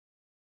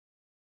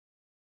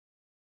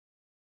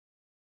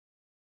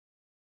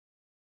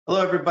Hello,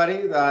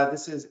 everybody.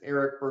 This is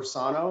Eric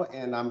Bersano,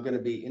 and I'm going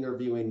to be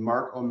interviewing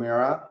Mark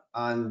O'Mara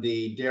on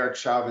the Derek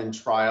Chauvin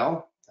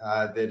trial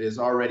that is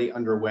already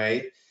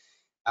underway.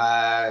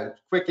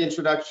 Quick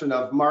introduction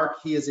of Mark.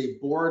 He is a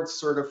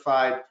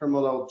board-certified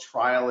criminal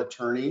trial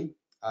attorney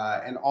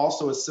and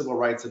also a civil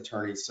rights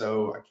attorney.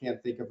 So I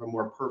can't think of a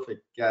more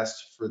perfect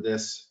guest for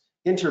this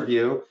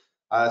interview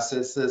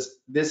since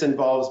this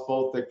involves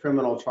both the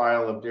criminal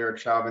trial of Derek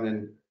Chauvin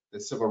and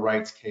the civil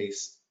rights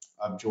case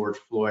of George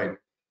Floyd.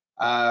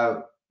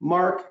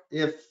 Mark,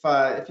 if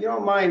you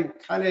don't mind,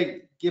 kind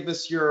of give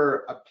us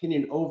your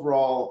opinion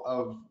overall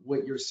of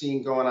what you're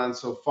seeing going on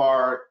so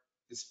far,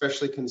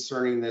 especially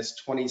concerning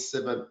this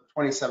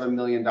 $27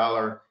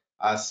 million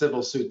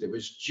civil suit that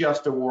was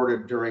just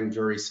awarded during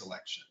jury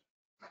selection.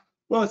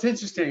 Well, it's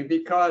interesting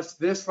because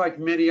this, like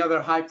many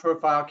other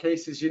high-profile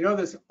cases,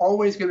 there's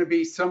always going to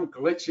be some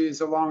glitches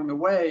along the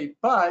way,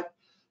 but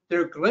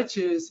they're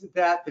glitches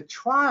that the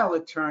trial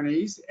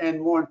attorneys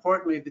and, more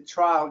importantly, the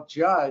trial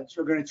judge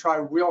are going to try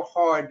real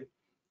hard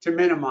to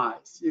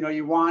minimize. You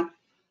don't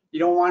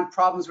want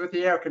problems with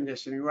the air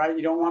conditioning, right?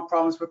 You don't want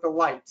problems with the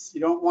lights.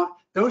 You don't want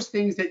those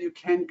things that you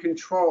can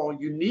control.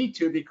 You need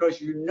to,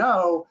 because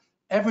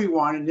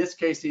everyone, in this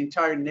case, the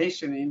entire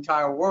nation, the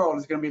entire world,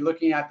 is going to be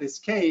looking at this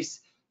case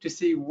to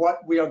see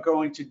what we are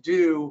going to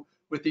do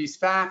with these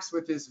facts,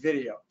 with this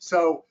video.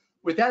 So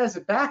with that as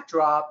a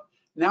backdrop,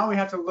 now we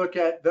have to look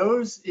at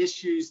those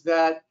issues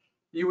that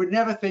you would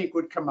never think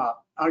would come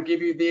up. I'll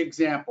give you the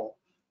example.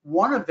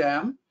 One of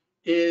them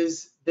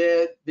is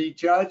that the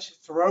judge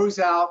throws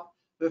out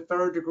the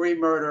third-degree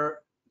murder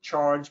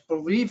charge,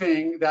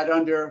 believing that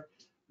under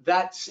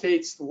that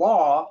state's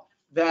law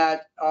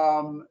that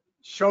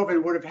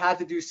Chauvin would have had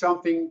to do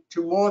something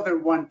to more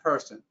than one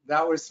person.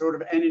 That was sort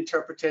of an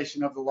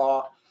interpretation of the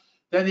law.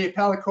 Then the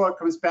appellate court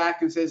comes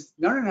back and says,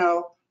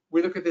 no.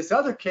 We look at this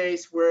other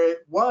case where it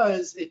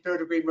was a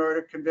third-degree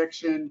murder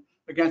conviction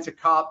against a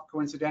cop,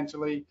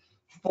 coincidentally,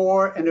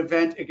 for an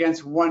event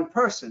against one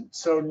person.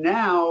 So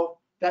now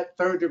that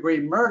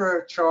third-degree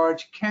murder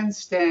charge can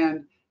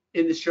stand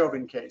in the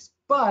Chauvin case.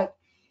 But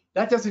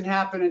that doesn't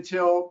happen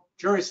until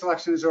jury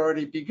selection has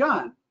already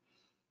begun.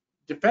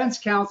 Defense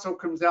counsel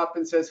comes up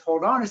and says,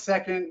 hold on a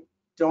second,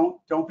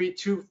 don't be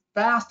too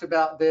fast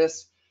about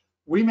this.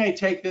 We may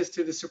take this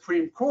to the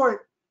Supreme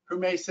Court, who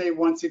may say,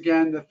 once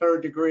again, the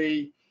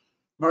third-degree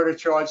murder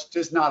charge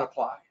does not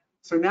apply.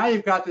 So now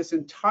you've got this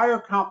entire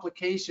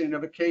complication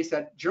of a case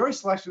that jury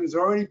selection has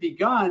already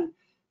begun,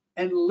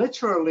 and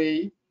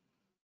literally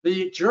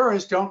the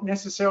jurors don't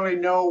necessarily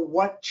know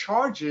what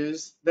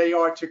charges they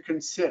are to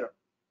consider.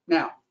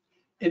 Now,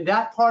 in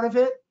that part of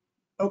it,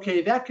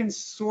 okay, that can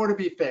sort of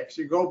be fixed.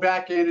 You go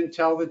back in and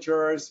tell the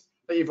jurors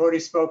that you've already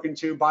spoken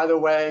to, by the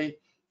way,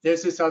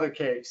 there's this other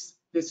case,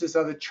 there's this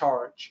other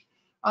charge.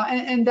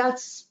 And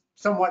that's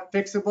somewhat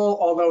fixable,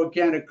 although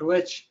again, a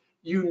glitch,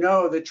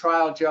 the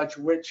trial judge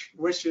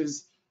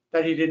wishes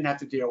that he didn't have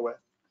to deal with.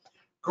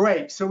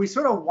 Great, so we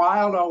sort of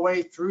wiled our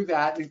way through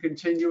that and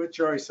continue with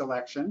jury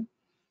selection.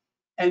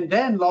 And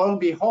then lo and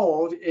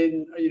behold,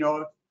 in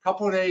a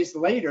couple of days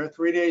later,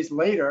 3 days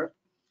later,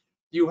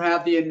 you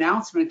have the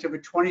announcement of a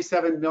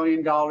 $27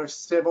 million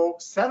civil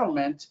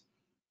settlement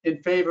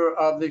in favor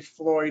of the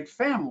Floyd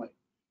family.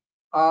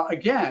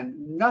 Again,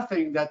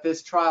 nothing that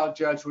this trial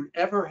judge would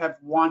ever have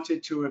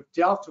wanted to have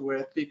dealt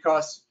with,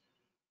 because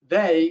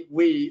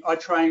we are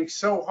trying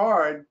so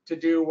hard to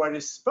do what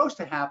is supposed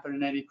to happen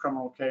in any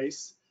criminal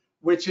case,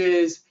 which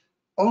is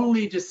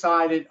only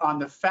decided on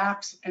the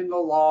facts and the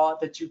law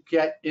that you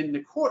get in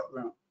the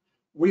courtroom.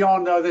 We all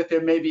know that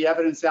there may be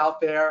evidence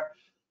out there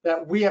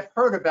that we have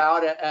heard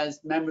about as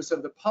members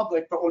of the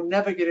public, but we'll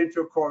never get into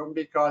a courtroom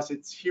because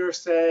it's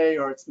hearsay,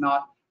 or it's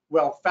not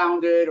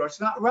well-founded, or it's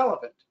not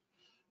relevant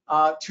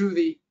to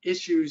the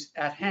issues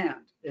at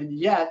hand. And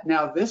yet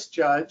now this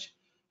judge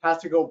has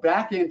to go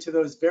back into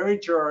those very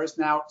jurors,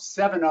 now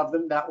 7 of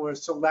them that were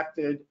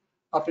selected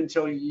up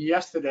until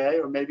yesterday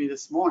or maybe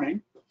this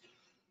morning.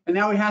 And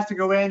now he has to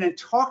go in and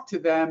talk to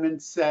them and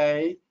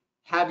say,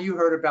 have you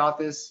heard about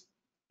this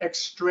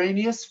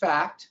extraneous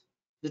fact,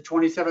 the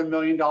 $27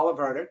 million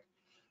verdict,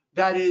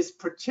 that is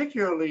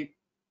particularly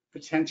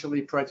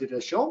potentially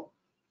prejudicial,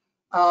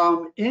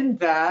 in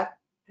that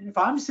if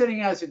I'm sitting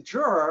as a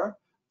juror,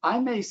 I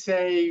may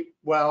say,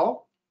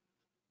 well,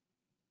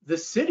 the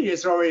city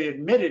has already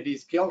admitted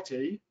he's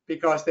guilty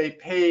because they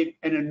paid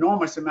an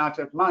enormous amount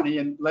of money.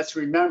 And let's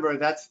remember,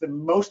 that's the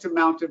most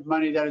amount of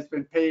money that has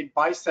been paid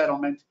by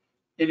settlement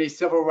in a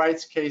civil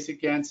rights case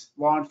against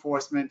law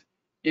enforcement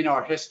in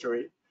our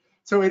history.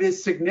 So it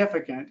is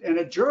significant. And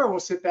a juror will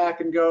sit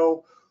back and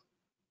go,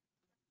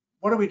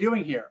 what are we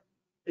doing here?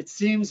 It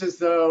seems as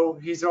though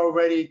he's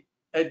already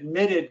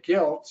admitted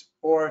guilt,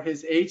 or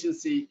his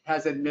agency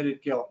has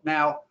admitted guilt.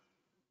 Now,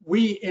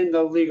 we in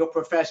the legal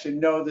profession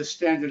know the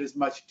standard is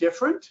much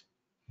different.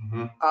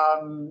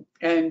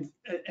 And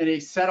a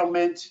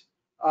settlement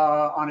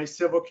on a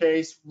civil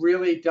case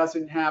really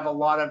doesn't have a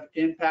lot of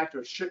impact,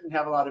 or shouldn't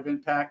have a lot of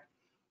impact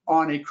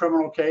on a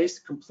criminal case.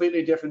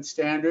 Completely different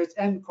standards,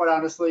 and quite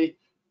honestly,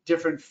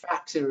 different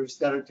factors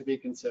that are to be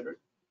considered.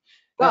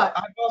 But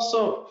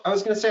I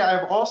was going to say,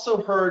 I've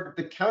also heard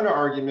the counter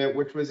argument,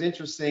 which was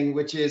interesting,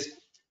 which is,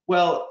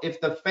 well,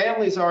 if the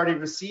family's already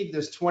received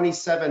this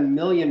 $27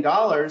 million,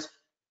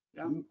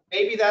 yeah,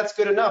 maybe that's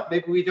good enough.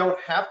 Maybe we don't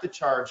have to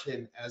charge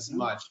him as yeah.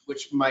 much,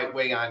 which might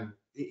weigh on.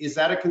 Is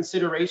that a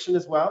consideration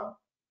as well?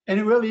 And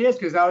it really is,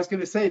 because I was going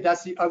to say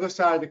that's the other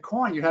side of the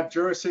coin. You have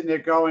jurors sitting there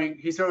going,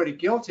 he's already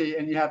guilty,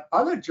 and you have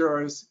other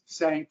jurors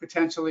saying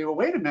potentially, well,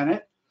 wait a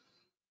minute,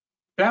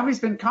 family's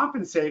been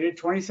compensated.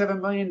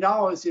 $27 million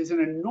is an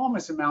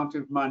enormous amount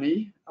of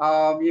money.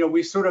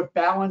 We sort of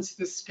balanced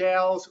the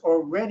scales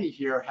already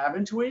here,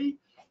 haven't we?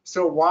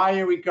 So why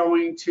are we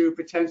going to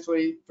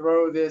potentially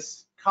throw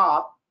this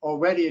cop,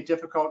 already a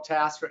difficult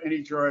task for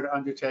any juror to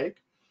undertake?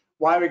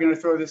 Why are we going to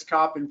throw this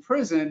cop in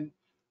prison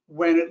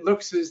when it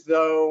looks as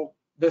though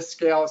the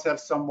scales have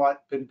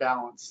somewhat been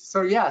balanced?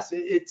 So yes,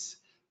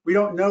 we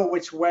don't know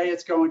which way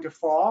it's going to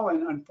fall,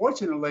 and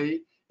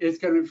unfortunately, it's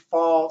going to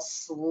fall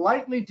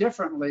slightly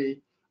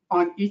differently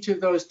on each of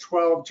those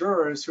 12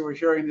 jurors who are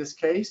hearing this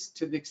case,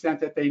 to the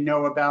extent that they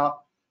know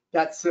about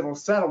that civil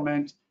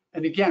settlement.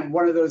 And again,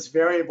 one of those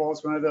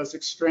variables, one of those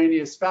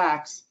extraneous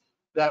facts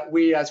that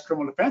we as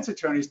criminal defense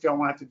attorneys don't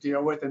want to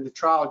deal with, and the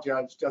trial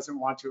judge doesn't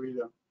want to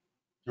either.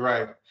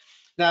 Right.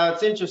 Now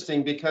it's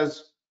interesting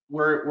because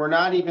we're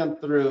not even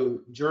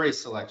through jury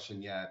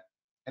selection yet,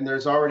 and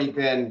there's already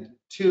been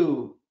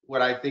two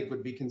what I think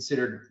would be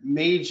considered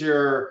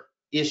major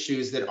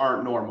issues that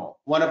aren't normal.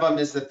 One of them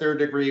is the third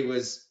degree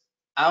was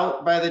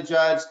out by the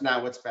judge.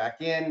 Now it's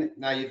back in.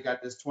 Now you've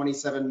got this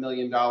 $27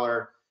 million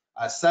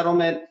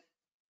settlement.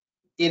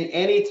 In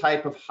any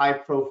type of high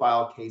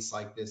profile case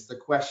like this, the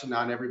question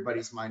on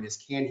everybody's mind is,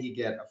 can he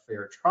get a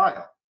fair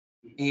trial?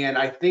 And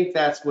I think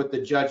that's what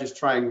the judge is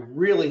trying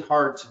really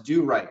hard to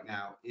do right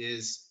now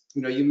is,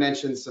 you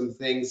mentioned some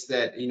things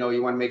that, you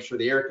want to make sure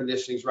the air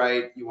conditioning's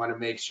right. You want to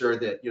make sure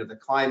that, the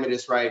climate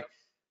is right.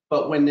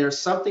 But when there's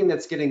something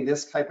that's getting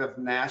this type of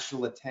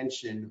national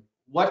attention,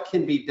 what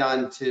can be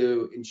done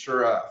to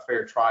ensure a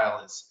fair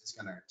trial is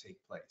going to take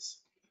place?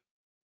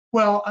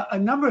 Well, a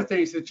number of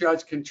things the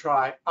judge can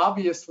try.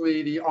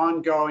 Obviously, the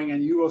ongoing,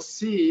 and you will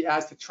see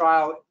as the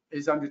trial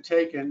is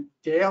undertaken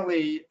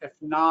daily, if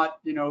not,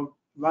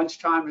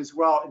 lunchtime as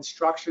well,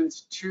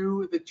 instructions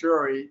to the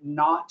jury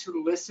not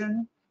to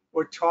listen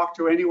or talk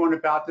to anyone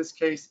about this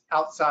case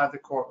outside the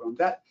courtroom.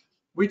 That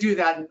we do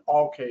that in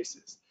all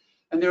cases.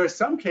 And there are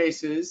some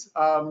cases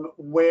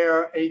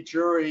where a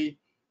jury,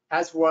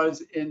 as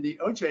was in the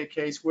OJ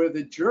case, where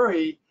the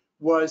jury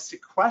was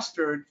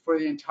sequestered for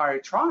the entire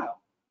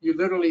trial. You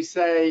literally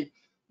say,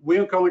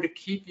 we're going to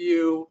keep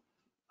you,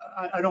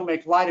 I don't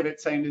make light of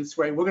it saying it this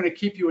way, we're going to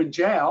keep you in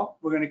jail,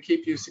 we're going to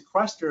keep you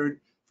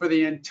sequestered for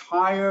the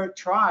entire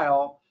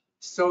trial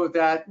so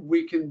that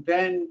we can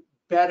then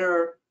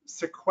better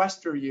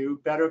sequester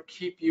you, better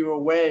keep you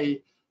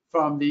away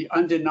from the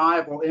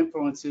undeniable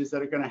influences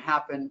that are going to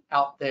happen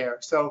out there.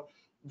 So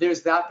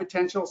there's that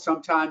potential.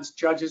 Sometimes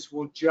judges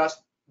will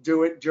just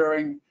do it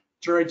during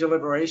jury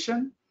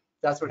deliberation.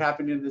 That's what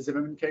happened in the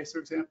Zimmerman case, for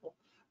example.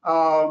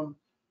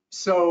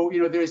 So,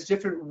 there's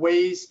different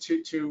ways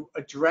to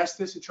address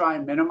this and try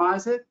and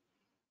minimize it.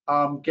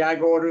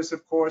 Gag orders,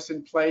 of course,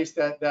 in place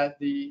that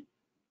the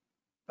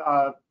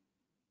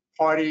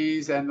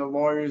parties and the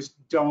lawyers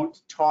don't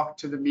talk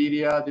to the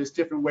media. There's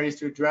different ways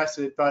to address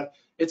it, but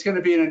it's going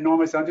to be an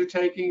enormous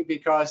undertaking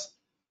because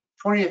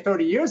 20 or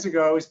 30 years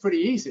ago, it was pretty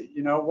easy.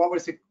 What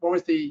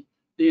was the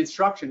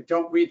instruction?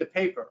 Don't read the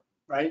paper,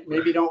 right?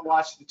 Maybe don't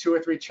watch the 2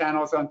 or 3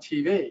 channels on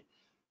TV.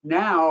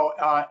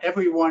 Now,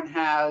 everyone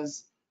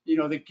has,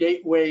 the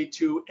gateway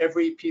to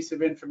every piece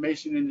of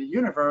information in the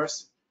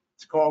universe.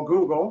 It's called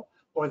Google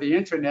or the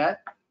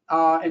internet.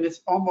 And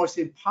it's almost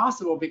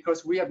impossible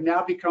because we have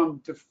now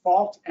become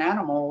default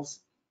animals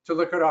to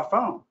look at our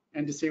phone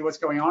and to see what's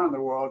going on in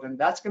the world. And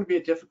that's going to be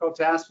a difficult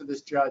task for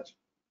this judge.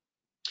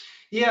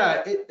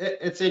 Yeah,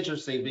 it's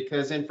interesting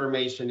because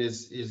information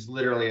is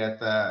literally at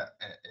the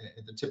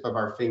tip of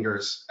our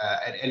fingers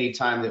at any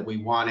time that we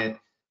want it.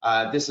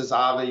 This has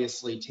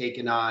obviously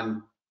taken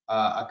on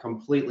a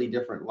completely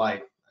different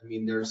life. I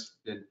mean, there's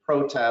been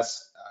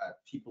protests.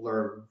 People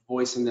are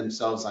voicing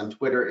themselves on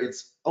Twitter.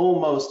 It's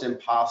almost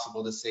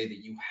impossible to say that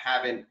you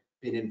haven't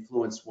been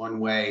influenced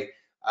one way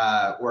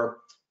or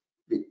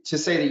to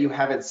say that you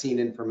haven't seen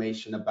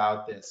information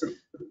about this.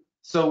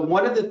 So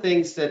one of the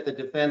things that the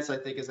defense, I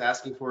think, is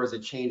asking for is a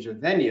change of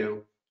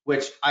venue,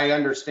 which I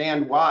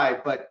understand why,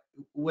 but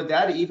would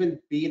that even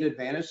be an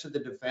advantage to the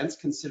defense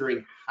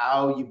considering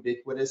how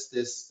ubiquitous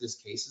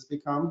this case has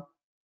become?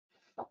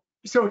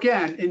 So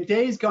again, in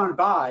days gone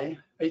by,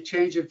 a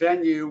change of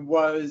venue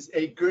was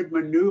a good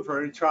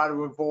maneuver to try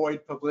to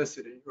avoid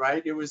publicity,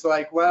 right? It was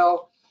like,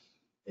 well,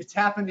 it's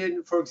happened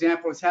in, for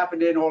example, it's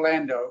happened in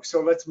Orlando.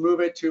 So let's move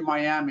it to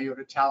Miami or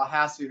to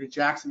Tallahassee or to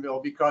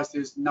Jacksonville because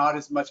there's not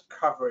as much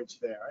coverage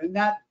there. And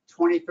that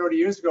 20, 30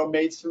 years ago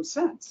made some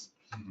sense.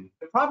 Mm-hmm.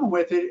 The problem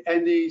with it,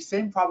 and the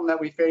same problem that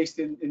we faced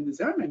in the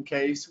Zimmerman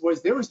case,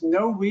 was there was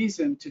no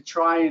reason to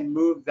try and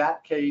move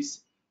that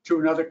case to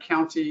another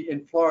county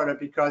in Florida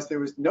because there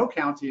was no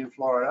county in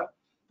Florida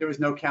there was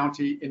no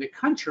county in the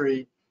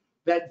country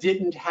that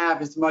didn't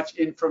have as much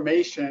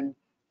information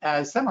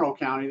as Seminole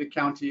County, the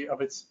county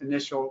of its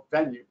initial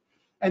venue.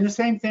 And the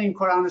same thing,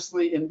 quite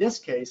honestly, in this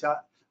case.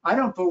 I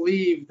don't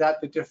believe that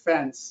the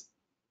defense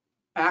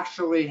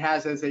actually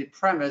has as a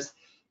premise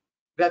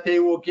that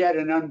they will get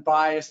an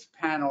unbiased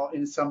panel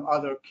in some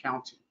other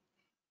county.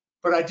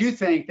 But I do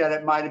think that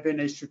it might have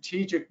been a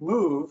strategic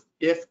move,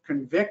 if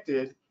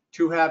convicted,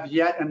 to have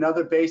yet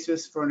another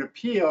basis for an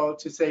appeal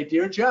to say,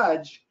 dear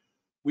judge,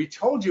 we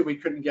told you we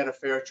couldn't get a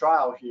fair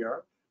trial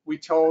here. We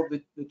told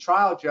the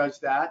trial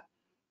judge that.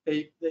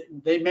 They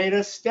made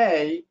us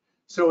stay.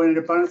 So in an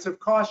abundance of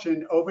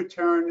caution,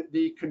 overturn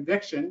the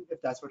conviction,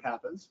 if that's what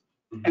happens,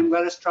 and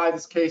let us try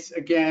this case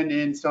again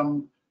in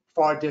some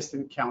far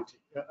distant county.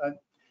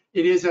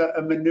 It is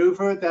a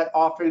maneuver that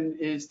often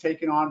is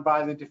taken on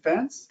by the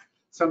defense,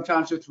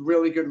 sometimes with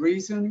really good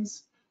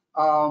reasons.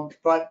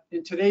 But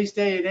in today's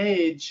day and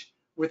age,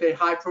 with a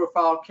high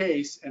profile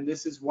case, and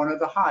this is one of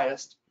the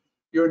highest,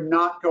 you're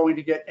not going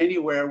to get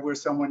anywhere where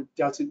someone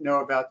doesn't know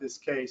about this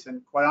case.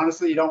 And quite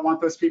honestly, you don't want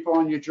those people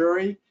on your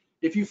jury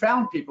if you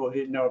found people who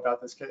didn't know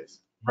about this case.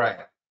 Right.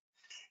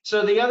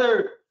 So the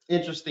other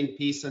interesting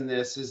piece in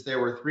this is there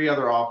were 3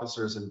 other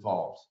officers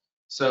involved.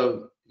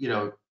 So,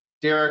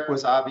 Derek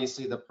was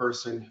obviously the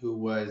person who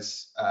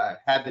was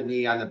had the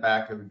knee on the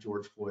back of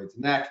George Floyd's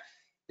neck.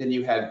 Then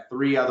you had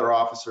 3 other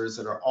officers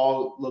that are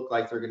all look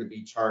like they're going to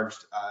be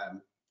charged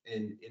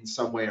in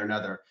some way or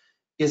another.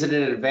 Is it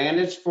an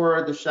advantage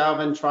for the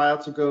Chauvin trial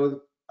to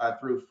go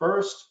through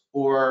first?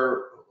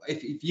 Or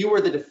if you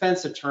were the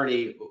defense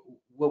attorney,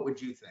 what would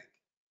you think?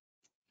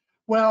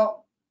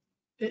 Well,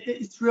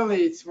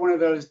 it's one of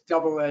those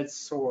double-edged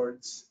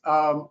swords.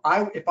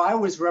 If I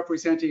was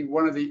representing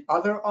one of the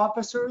other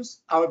officers,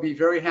 I would be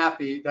very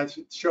happy that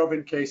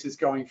Chauvin case is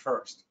going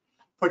first,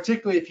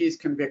 particularly if he's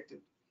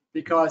convicted.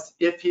 Because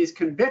if he's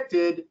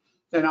convicted,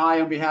 then I,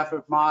 on behalf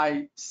of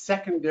my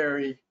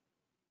secondary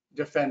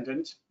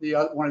defendant,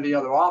 one of the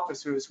other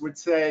officers, would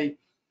say,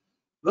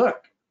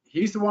 look,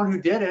 he's the one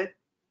who did it.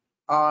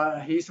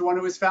 He's the one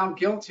who was found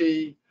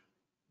guilty.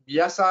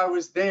 Yes, I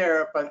was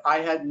there, but I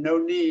had no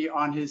knee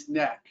on his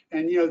neck.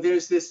 And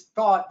there's this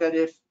thought that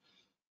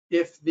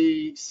if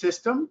the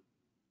system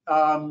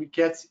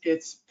gets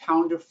its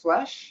pound of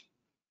flesh,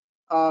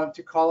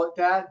 to call it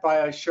that,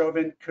 by a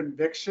Chauvin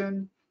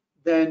conviction,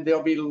 then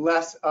there'll be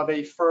less of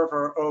a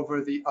fervor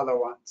over the other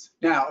ones.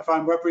 Now, if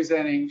I'm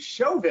representing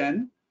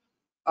Chauvin,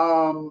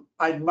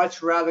 I'd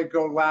much rather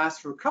go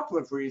last for a couple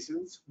of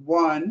reasons.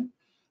 One,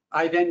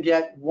 I then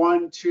get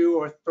 1, 2,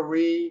 or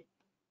 3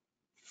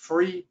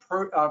 free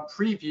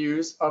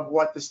previews of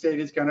what the state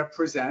is going to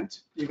present.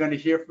 You're going to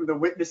hear from the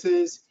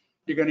witnesses.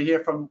 You're going to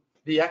hear from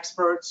the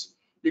experts.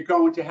 You're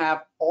going to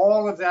have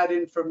all of that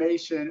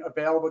information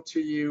available to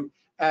you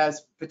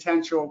as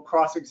potential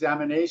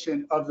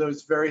cross-examination of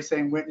those very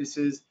same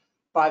witnesses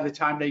by the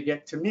time they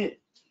get to me.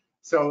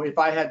 So if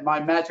I had my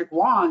magic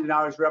wand and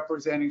I was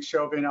representing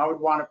Chauvin, I would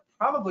want to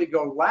probably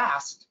go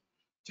last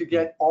to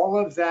get all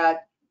of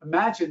that.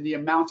 Imagine the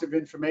amount of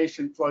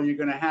information flow you're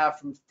going to have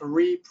from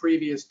 3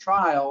 previous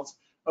trials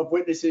of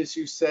witnesses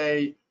who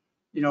say,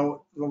 the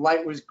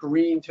light was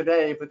green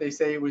today, but they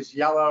say it was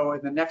yellow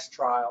in the next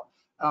trial.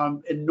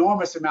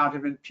 Enormous amount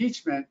of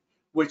impeachment,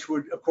 which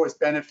would, of course,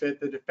 benefit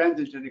the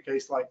defendant in a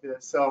case like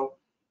this. So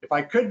if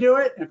I could do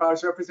it, if I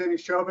was representing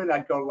Chauvin,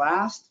 I'd go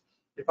last.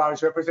 If I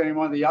was representing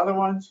one of the other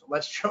ones,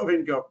 let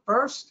Chauvin go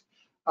first,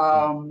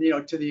 to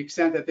the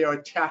extent that there are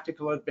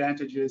tactical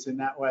advantages in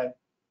that way.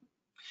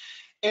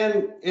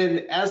 And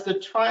as the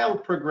trial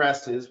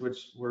progresses,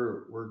 which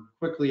we're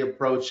quickly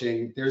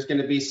approaching, there's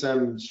going to be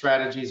some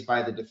strategies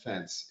by the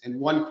defense. And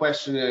one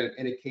question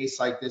in a case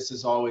like this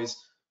is always,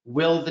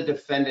 will the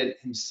defendant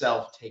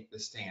himself take the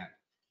stand?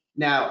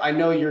 Now, I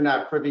know you're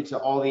not privy to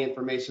all the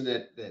information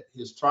that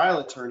his trial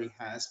attorney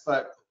has,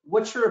 but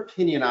what's your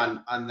opinion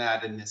on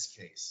that in this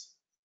case?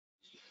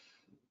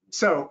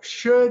 So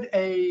should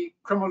a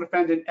criminal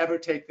defendant ever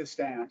take the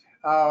stand?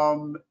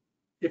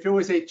 If it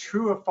was a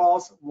true or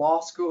false law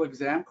school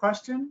exam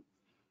question,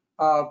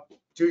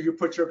 do you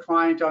put your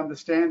client on the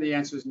stand? The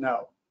answer is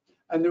no.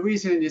 And the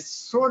reason is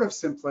sort of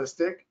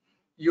simplistic.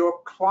 Your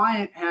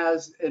client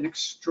has an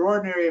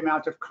extraordinary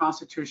amount of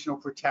constitutional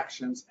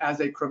protections as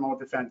a criminal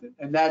defendant.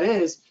 And that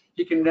is,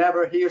 he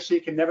or she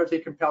can never be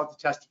compelled to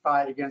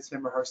testify against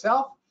him or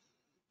herself.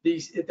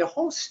 The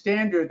whole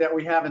standard that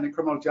we have in the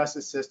criminal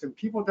justice system,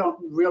 people don't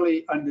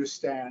really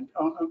understand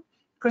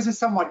because it's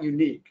somewhat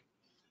unique.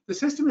 The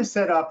system is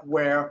set up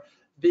where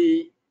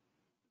the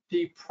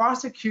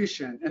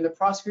prosecution and the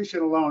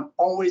prosecution alone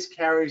always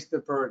carries the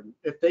burden.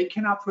 If they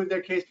cannot prove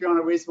their case beyond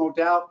a reasonable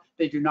doubt,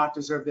 they do not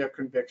deserve their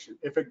conviction.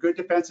 If a good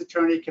defense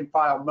attorney can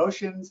file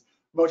motions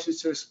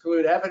to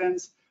exclude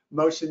evidence,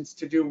 motions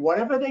to do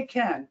whatever they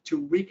can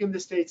to weaken the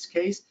state's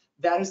case,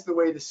 that is the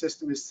way the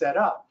system is set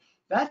up.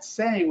 That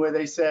saying where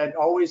they said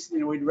always,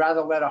 we'd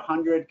rather let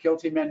 100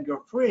 guilty men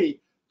go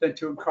free than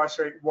to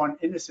incarcerate 1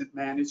 innocent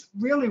man is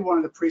really one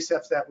of the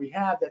precepts that we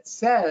have that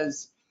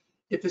says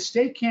if the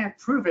state can't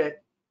prove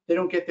it, they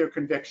don't get their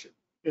conviction.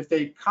 If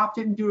the cop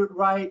didn't do it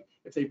right,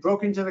 if they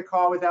broke into the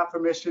car without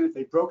permission, if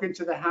they broke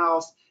into the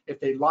house, if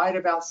they lied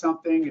about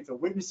something, if the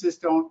witnesses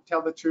don't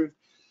tell the truth.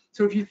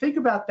 So if you think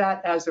about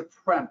that as a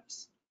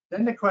premise,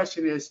 then the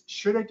question is,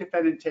 should a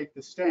defendant take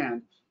the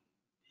stand?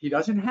 He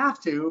doesn't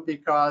have to,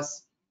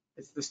 because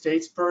it's the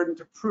state's burden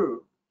to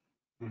prove.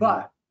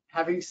 But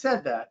having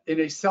said that, in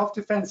a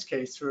self-defense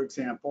case, for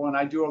example, and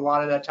I do a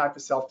lot of that type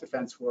of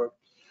self-defense work,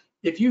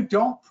 if you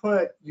don't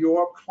put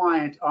your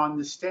client on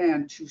the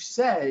stand to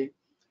say,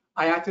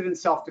 I acted in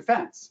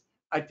self-defense,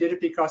 I did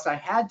it because I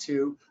had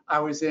to, I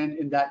was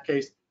in that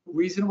case,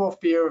 reasonable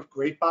fear of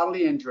great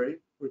bodily injury,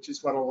 which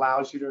is what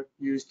allows you to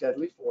use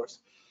deadly force.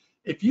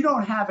 If you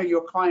don't have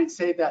your client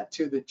say that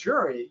to the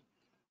jury,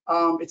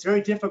 it's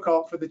very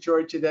difficult for the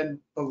jury to then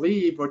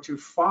believe or to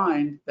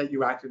find that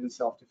you acted in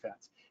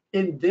self-defense.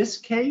 In this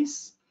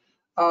case,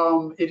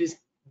 it is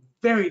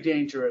very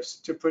dangerous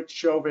to put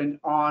Chauvin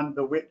on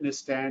the witness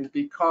stand,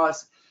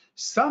 because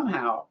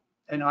somehow,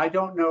 and I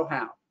don't know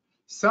how,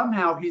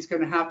 somehow he's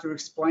going to have to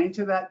explain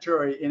to that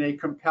jury in a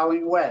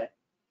compelling way,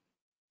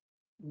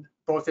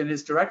 both in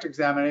his direct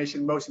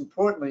examination, most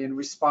importantly in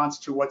response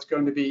to what's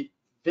going to be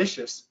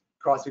vicious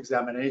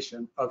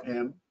cross-examination of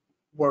him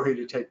were he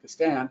to take the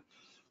stand,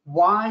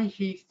 why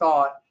he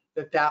thought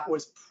that that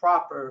was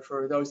proper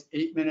for those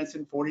 8 minutes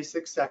and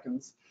 46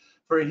 seconds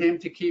for him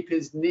to keep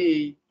his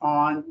knee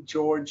on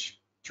George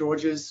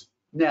Floyd's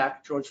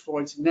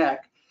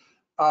neck,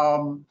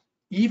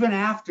 even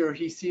after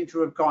he seemed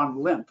to have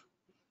gone limp.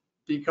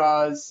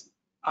 Because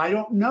I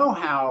don't know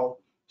how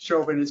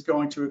Chauvin is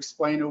going to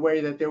explain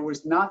away that there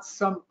was not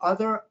some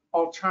other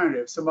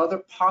alternative, some other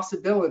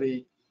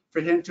possibility for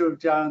him to have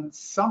done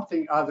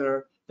something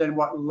other than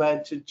what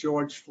led to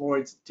George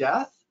Floyd's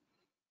death.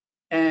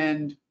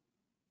 And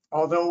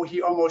although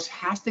he almost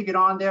has to get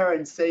on there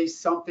and say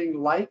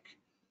something like,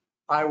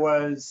 I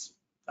was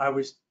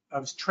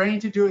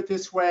trained to do it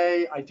this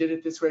way, I did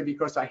it this way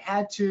because I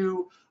had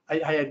to, I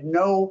had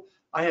no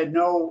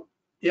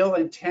ill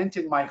intent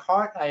in my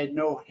heart, I had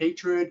no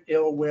hatred,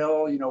 ill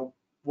will, you know,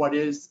 what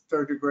is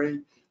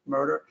third-degree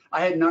murder.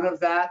 I had none of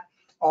that.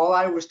 All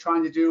I was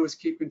trying to do was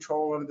keep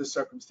control over the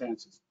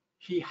circumstances.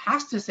 He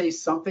has to say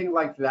something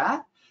like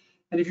that.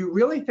 And if you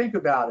really think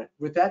about it,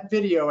 with that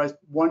video as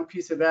one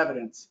piece of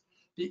evidence,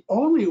 the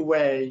only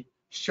way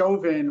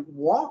Chauvin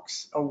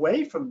walks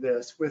away from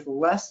this with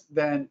less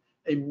than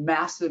a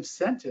massive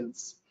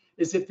sentence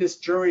is if this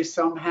jury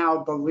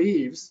somehow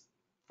believes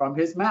from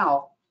his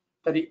mouth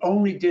that he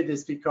only did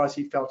this because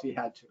he felt he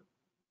had to.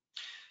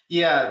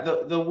 Yeah,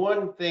 the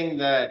one thing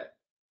that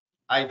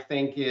I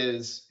think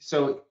is,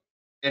 so,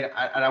 and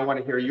I want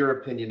to hear your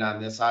opinion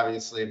on this,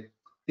 obviously.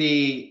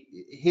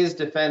 His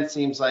defense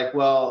seems like,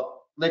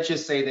 well, let's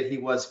just say that he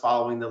was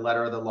following the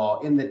letter of the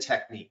law in the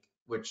technique,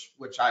 which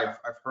I've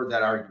heard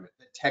that argument.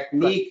 The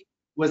technique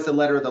was the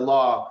letter of the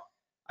law.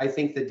 I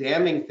think the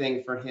damning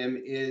thing for him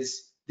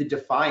is the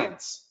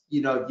defiance.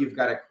 You know, you've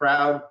got a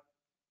crowd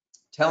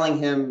telling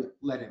him,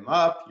 let him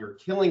up, you're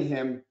killing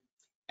him.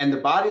 And the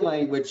body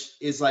language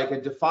is like a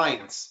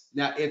defiance.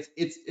 Now,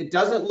 it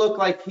doesn't look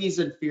like he's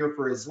in fear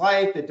for his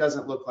life. It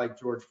doesn't look like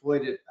George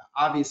Floyd,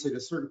 obviously, at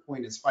a certain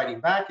point, is fighting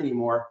back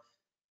anymore.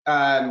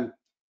 Let's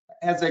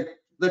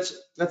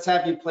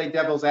have you play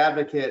devil's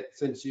advocate,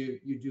 since you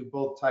do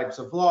both types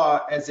of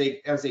law. As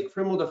a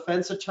criminal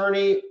defense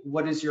attorney,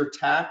 what is your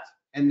tact?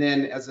 And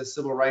then as a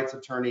civil rights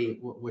attorney,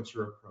 what's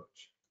your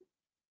approach?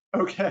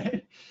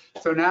 Okay,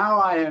 so now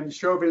I am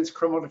Chauvin's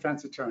criminal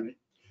defense attorney.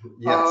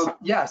 Yes.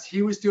 Yes,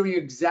 he was doing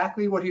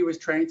exactly what he was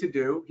trained to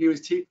do. He was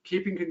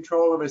keeping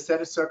control of a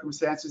set of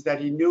circumstances that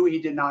he knew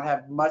he did not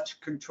have much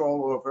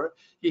control over.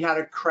 He had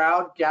a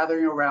crowd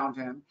gathering around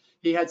him.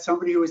 He had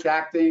somebody who was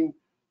acting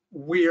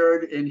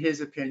weird, in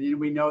his opinion.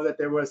 We know that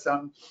there was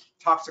some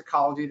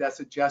toxicology that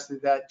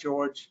suggested that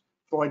George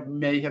Floyd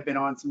may have been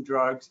on some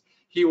drugs.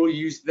 He will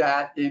use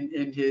that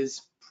in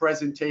his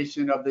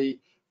presentation of the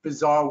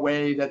bizarre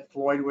way that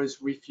Floyd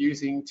was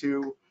refusing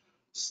to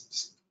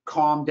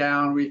calm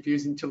down,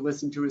 refusing to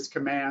listen to his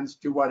commands,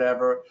 do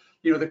whatever.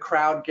 You know, the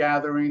crowd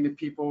gathering, the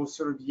people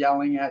sort of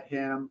yelling at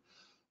him.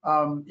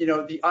 You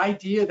know, the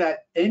idea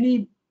that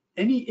any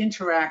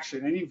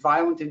interaction, any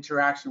violent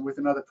interaction with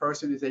another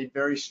person is a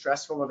very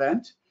stressful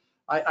event.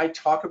 I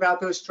talk about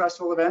those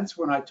stressful events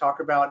when I talk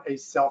about a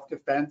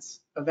self-defense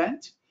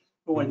event,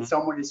 when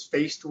someone is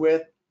faced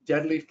with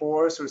deadly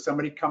force or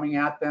somebody coming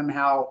at them,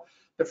 how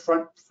the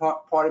front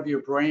part of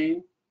your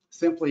brain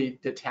simply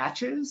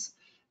detaches.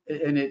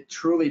 And it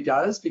truly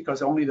does,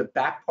 because only the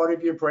back part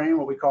of your brain,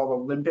 what we call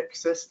the limbic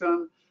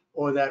system,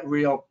 or that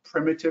real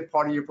primitive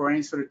part of your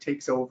brain, sort of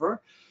takes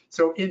over.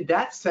 So in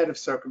that set of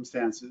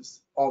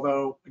circumstances,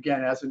 although,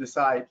 again, as an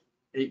aside,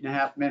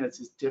 8.5 minutes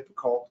is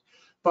difficult,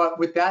 but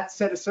with that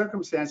set of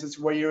circumstances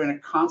where you're in a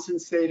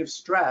constant state of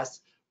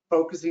stress,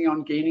 focusing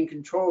on gaining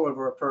control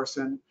over a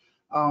person,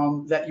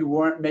 that you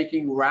weren't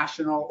making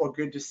rational or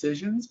good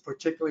decisions,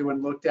 particularly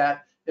when looked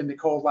at in the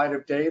cold light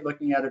of day,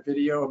 looking at a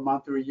video a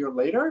month or a year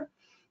later.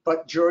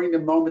 But during the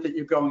moment that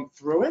you're going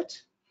through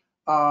it,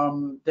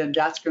 then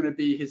that's going to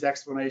be his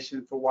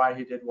explanation for why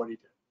he did what he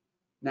did.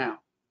 Now,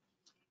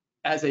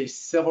 as a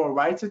civil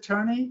rights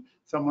attorney,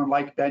 someone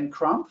like Ben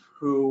Crump,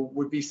 who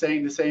would be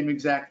saying the same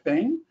exact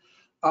thing.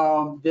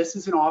 This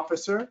is an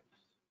officer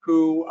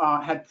who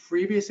had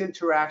previous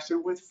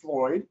interaction with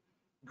Floyd,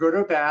 good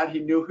or bad, he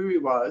knew who he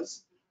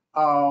was.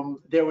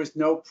 There was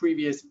no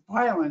previous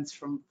violence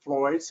from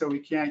Floyd, so we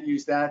can't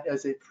use that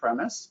as a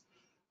premise.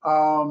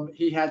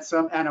 He had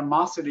some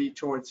animosity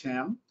towards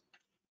him,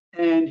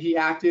 and he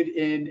acted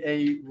in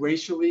a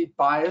racially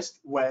biased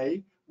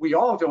way. We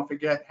all, don't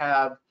forget,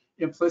 have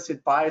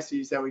implicit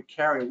biases that we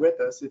carry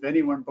with us. If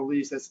anyone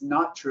believes that's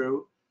not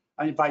true,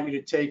 I invite you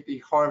to take the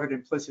Harvard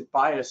implicit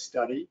bias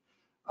study,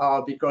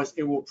 because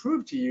it will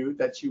prove to you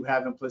that you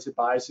have implicit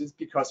biases,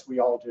 because we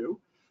all do.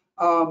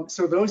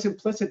 So those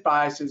implicit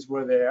biases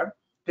were there.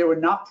 They were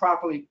not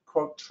properly,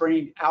 quote,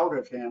 trained out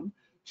of him.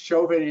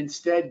 Chauvin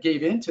instead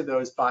gave into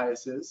those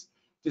biases,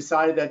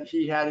 decided that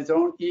he had his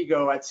own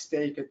ego at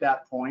stake at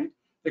that point.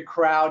 The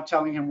crowd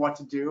telling him what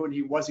to do, and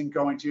he wasn't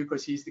going to,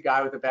 because he's the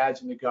guy with the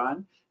badge and the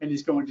gun, and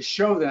he's going to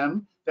show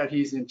them that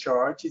he's in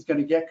charge. He's going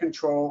to get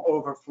control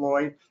over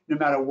Floyd no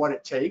matter what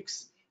it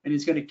takes, and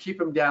he's going to keep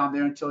him down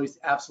there until he's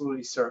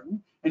absolutely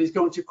certain. And he's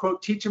going to,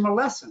 quote, teach him a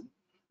lesson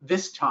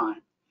this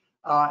time,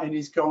 and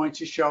he's going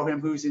to show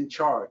him who's in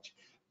charge.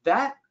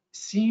 That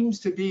seems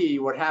to be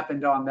what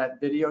happened on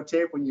that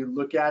videotape when you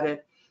look at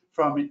it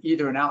from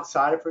either an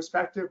outsider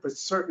perspective, but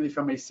certainly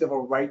from a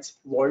civil rights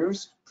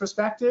lawyer's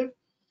perspective,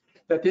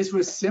 that this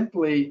was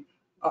simply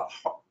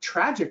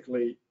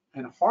tragically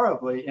and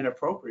horribly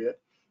inappropriate,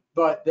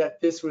 but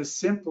that this was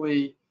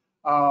simply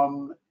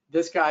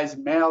this guy's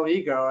male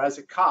ego as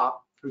a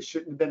cop, who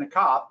shouldn't have been a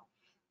cop,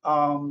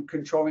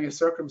 controlling a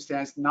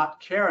circumstance, not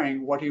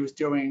caring what he was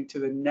doing to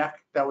the neck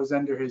that was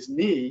under his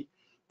knee,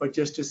 but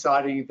just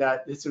deciding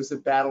that this was a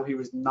battle he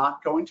was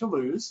not going to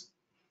lose.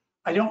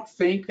 I don't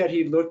think that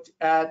he looked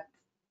at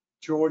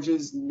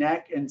George's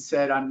neck and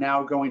said, "I'm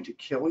now going to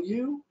kill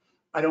you."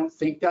 I don't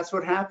think that's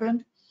what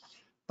happened.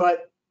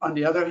 But on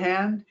the other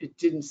hand, it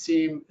didn't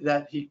seem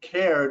that he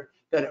cared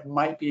that it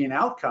might be an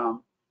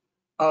outcome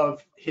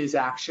of his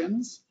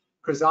actions,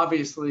 because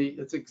obviously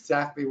that's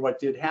exactly what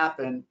did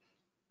happen.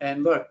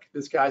 And look,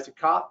 this guy's a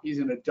cop, he's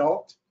an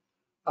adult.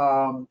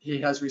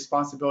 He has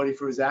responsibility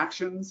for his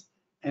actions.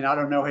 And I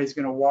don't know how he's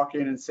going to walk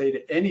in and say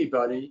to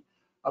anybody,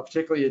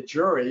 particularly a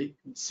jury,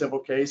 in civil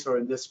case or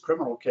in this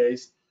criminal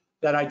case,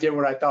 that I did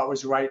what I thought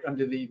was right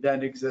under the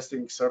then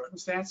existing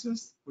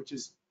circumstances, which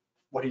is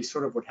what he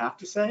sort of would have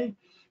to say,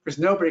 because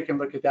nobody can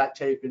look at that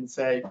tape and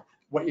say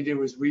what you did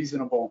was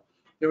reasonable.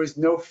 There was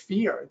no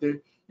fear.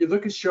 You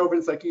look at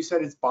Chauvin's, like you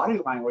said, his body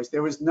language.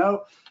 There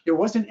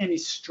wasn't any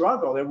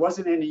struggle. There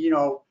wasn't any,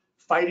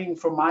 fighting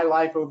for my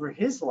life over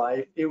his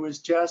life. It was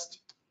just,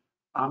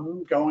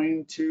 I'm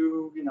going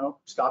to,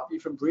 stop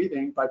you from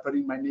breathing by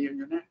putting my knee on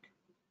your neck.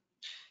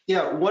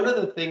 Yeah, one of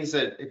the things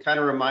that it kind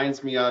of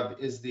reminds me of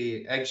is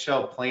the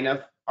eggshell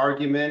plaintiff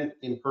argument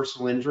in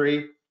personal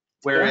injury.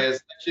 Whereas,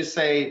 let's just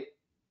say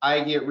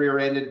I get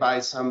rear-ended by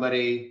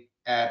somebody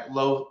at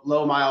low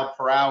mile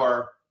per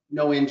hour,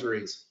 no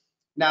injuries.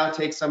 Now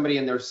take somebody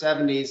in their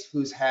 70s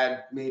who's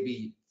had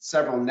maybe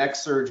several neck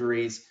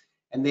surgeries,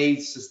 and they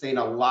sustain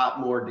a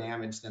lot more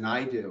damage than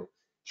I do.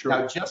 Sure.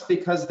 Now, just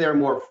because they're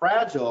more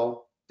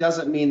fragile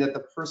doesn't mean that the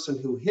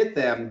person who hit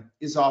them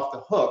is off the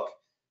hook.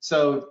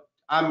 So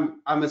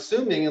I'm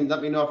assuming, and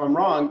let me know if I'm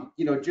wrong,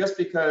 just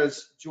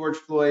because George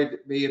Floyd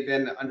may have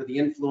been under the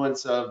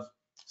influence of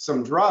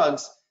some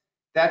drugs,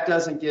 that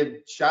doesn't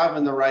give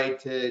Chauvin the right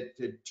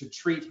to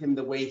treat him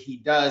the way he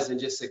does and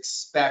just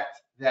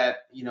expect that,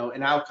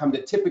 an outcome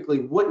that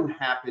typically wouldn't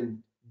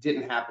happen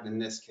didn't happen in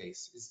this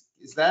case.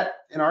 Is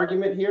that an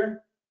argument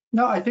here?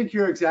 No, I think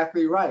you're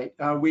exactly right.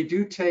 We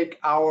do take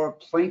our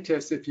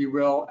plaintiffs, if you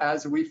will,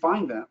 as we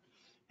find them.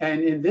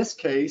 And in this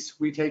case,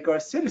 we take our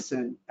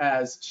citizen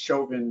as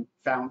Chauvin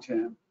found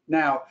him.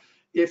 Now,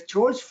 if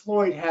George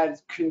Floyd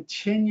had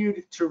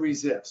continued to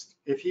resist,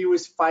 if he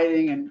was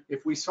fighting, and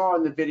if we saw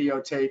in the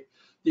videotape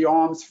the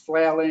arms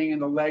flailing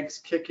and the legs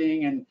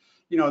kicking, and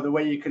the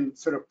way you can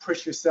sort of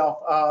push yourself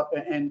up,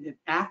 and an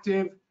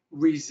active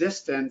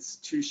resistance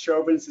to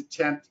Chauvin's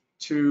attempt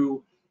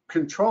to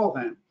control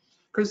him.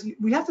 Because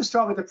we have to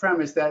start with the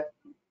premise that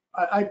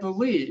I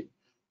believe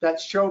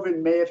that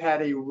Chauvin may have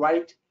had a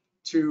right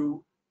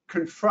to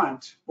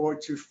confront or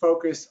to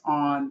focus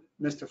on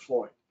Mr.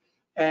 Floyd.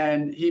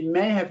 And he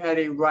may have had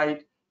a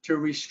right to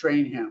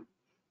restrain him.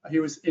 He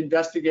was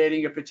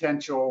investigating a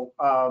potential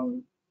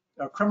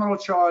criminal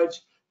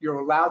charge. You're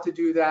allowed to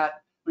do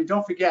that. I mean,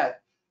 don't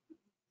forget,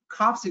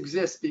 cops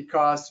exist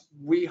because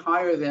we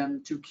hire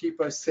them to keep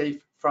us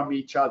safe from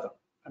each other.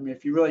 I mean,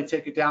 if you really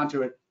take it down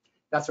to it,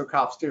 that's what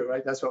cops do,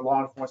 right? That's what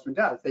law enforcement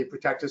does. They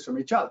protect us from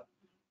each other.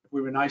 If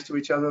we were nice to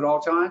each other at all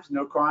times,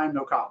 no crime,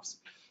 no cops.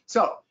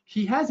 So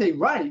he has a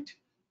right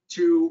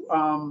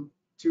to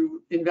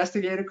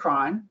investigate a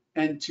crime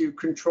and to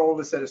control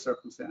the set of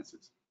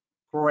circumstances.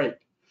 Great.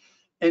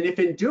 And if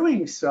in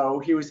doing so,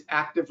 he was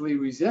actively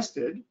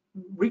resisted,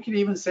 we could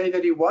even say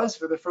that he was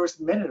for the first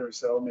minute or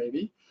so,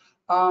 maybe.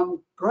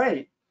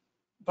 Great.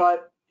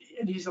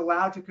 And he's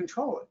allowed to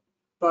control it.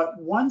 But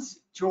once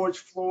George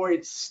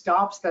Floyd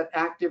stops that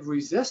active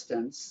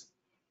resistance,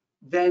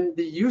 then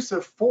the use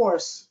of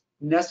force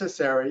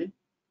necessary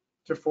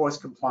to force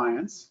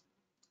compliance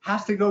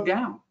has to go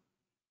down.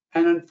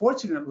 And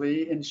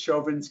unfortunately, in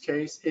Chauvin's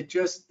case,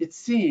 it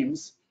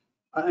seems,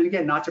 and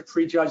again, not to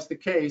prejudge the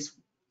case,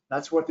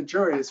 that's what the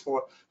jury is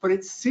for, but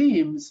it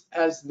seems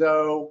as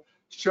though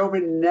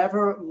Chauvin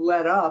never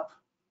let up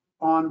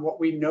on what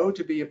we know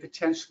to be a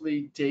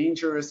potentially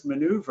dangerous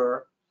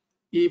maneuver,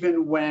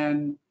 even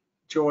when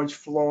George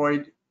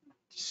Floyd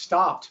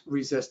stopped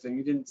resisting.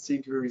 He didn't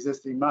seem to be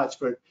resisting much,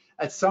 but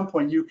at some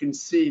point you can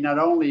see not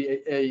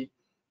only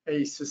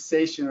a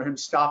cessation or him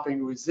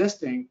stopping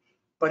resisting,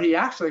 but he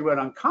actually went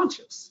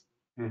unconscious.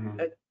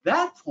 At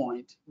that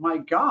point, my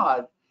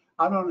God,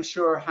 I'm not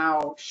sure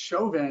how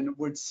Chauvin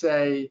would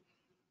say,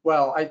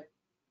 well,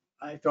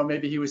 I thought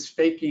maybe he was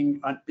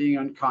faking being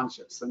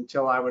unconscious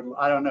until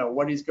I don't know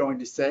what he's going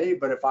to say,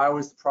 but if I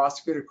was the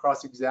prosecutor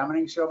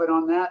cross-examining Chauvin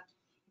on that,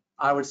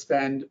 I would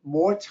spend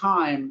more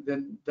time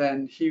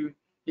than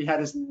he had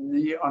his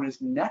knee on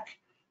his neck.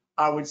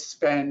 I would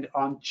spend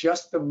on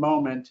just the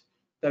moment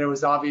that it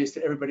was obvious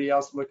to everybody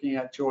else looking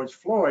at George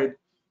Floyd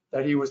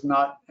that he was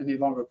not any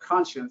longer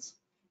conscious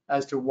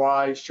as to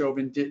why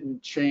Chauvin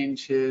didn't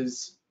change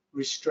his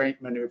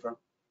restraint maneuver.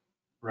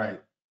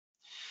 Right.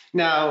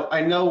 Now,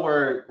 I know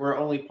we're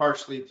only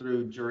partially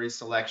through jury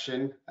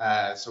selection,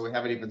 so we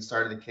haven't even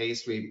started the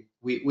case.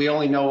 We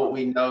only know what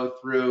we know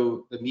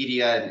through the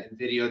media and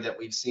video that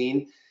we've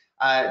seen.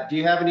 Do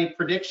you have any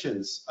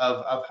predictions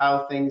of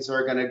how things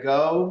are going to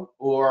go,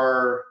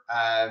 or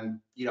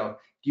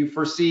do you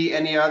foresee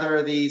any other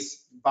of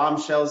these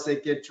bombshells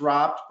that get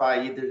dropped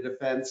by either the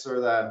defense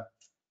or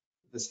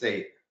the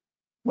state?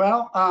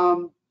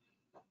 Well,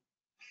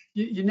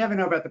 you never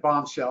know about the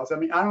bombshells. I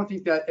mean, I don't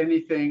think that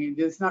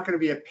there's not going to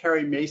be a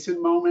Perry Mason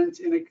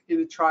moment in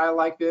a trial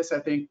like this. I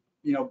think,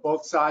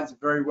 both sides are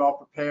very well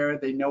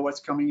prepared. They know what's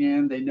coming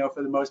in. They know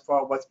for the most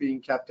part what's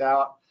being kept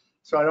out.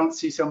 So I don't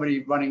see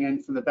somebody running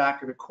in from the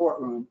back of the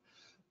courtroom.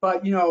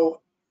 But,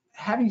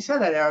 having said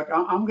that, Eric,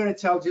 I'm going to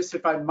tell, just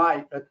if I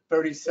might, a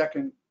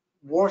 30-second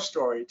war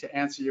story to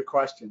answer your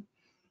question.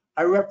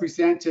 I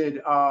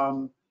represented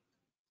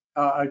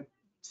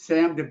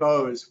Sam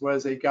DuBose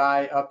was a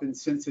guy up in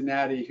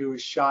Cincinnati who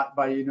was shot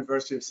by a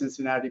University of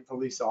Cincinnati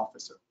police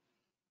officer,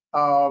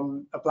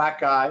 a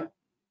black guy,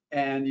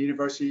 and the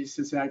University of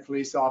Cincinnati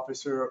police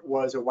officer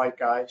was a white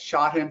guy,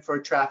 shot him for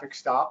a traffic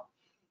stop.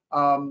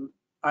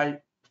 I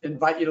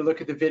invite you to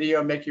look at the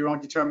video, make your own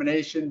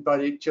determination,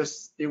 but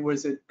it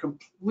was a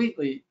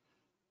completely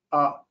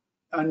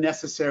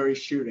unnecessary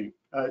shooting.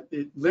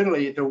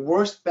 Literally the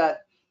worst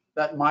that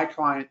my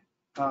client,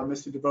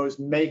 Mr. DuBose,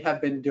 may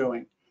have been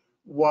doing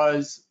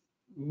was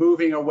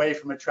moving away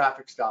from a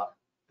traffic stop.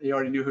 He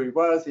already knew who he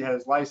was, he had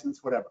his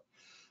license, whatever.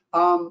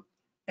 And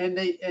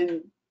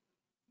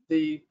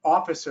the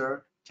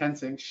officer,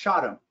 Tensing,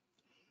 shot him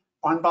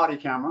on body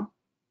camera.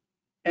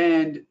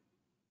 And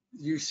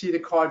you see the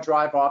car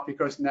drive off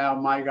because now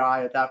my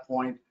guy at that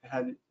point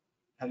had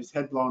his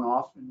head blown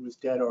off and was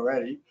dead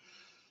already.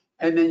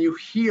 And then you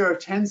hear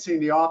Tensing,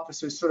 the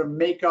officer, sort of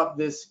make up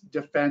this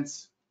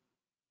defense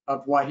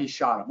of why he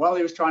shot him. Well,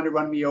 he was trying to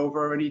run me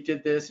over and he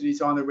did this and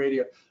he's on the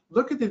radio.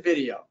 Look at the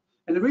video.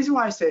 And the reason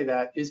why I say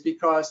that is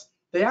because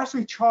they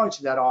actually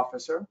charged that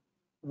officer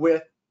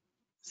with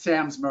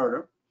Sam's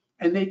murder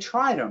and they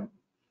tried him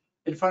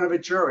in front of a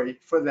jury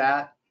for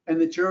that,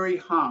 and the jury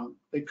hung.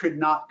 They could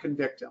not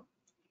convict him.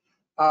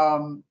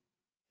 And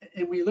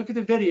when you look at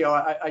the video,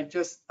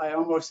 I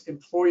almost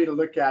implore you to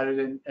look at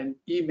it and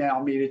email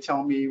me to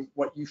tell me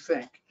what you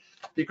think,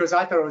 because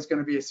I thought it was going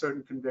to be a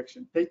certain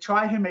conviction. They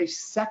tried him a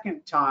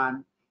second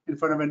time in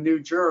front of a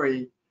new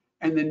jury,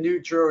 and the new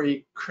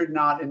jury could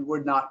not and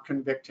would not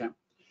convict him.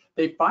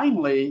 They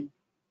finally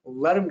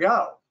let him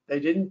go. They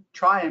didn't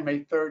try him a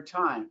third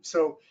time.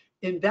 So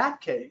in that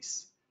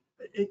case,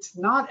 it's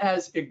not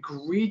as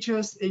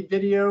egregious a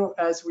video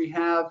as we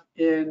have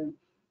in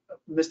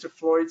Mr.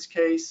 Floyd's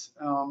case,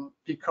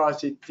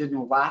 because it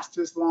didn't last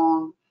as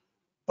long.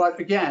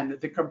 But again,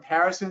 the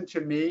comparison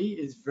to me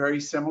is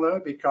very similar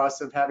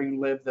because of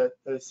having lived the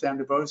Sam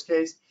DuBose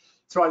case.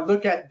 So I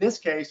look at this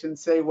case and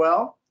say,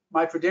 well,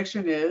 my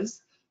prediction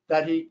is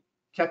that he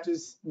kept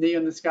his knee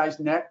on this guy's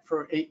neck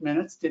for 8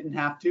 minutes, didn't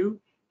have to.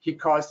 He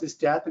caused his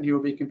death and he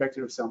will be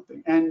convicted of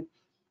something. And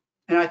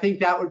I think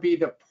that would be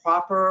the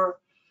proper,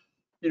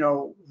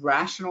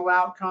 rational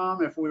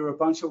outcome. If we were a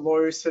bunch of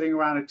lawyers sitting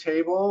around a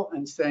table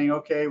and saying,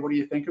 okay, what do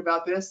you think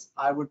about this?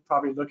 I would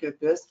probably look at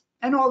this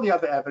and all the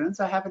other evidence.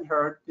 I haven't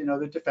heard,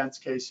 the defense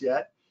case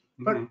yet,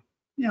 but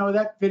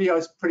that video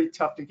is pretty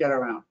tough to get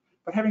around.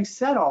 But having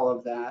said all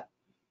of that,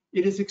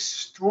 it is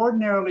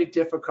extraordinarily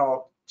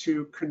difficult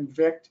to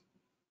convict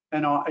a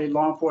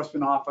law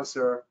enforcement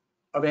officer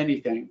of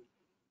anything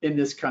in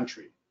this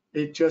country.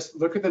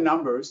 Look at the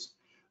numbers.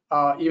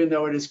 Even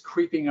though it is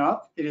creeping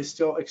up, it is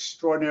still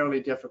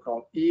extraordinarily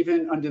difficult,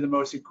 even under the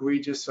most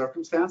egregious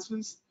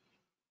circumstances.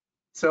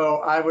 So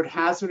I would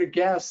hazard a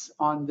guess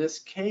on this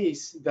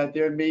case that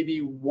there may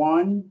be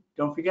one,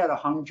 don't forget, a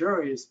hung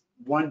jury is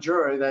one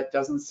juror that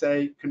doesn't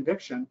say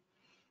conviction,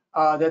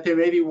 that there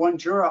may be one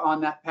juror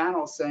on that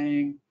panel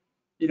saying,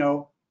 you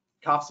know,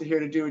 cops are here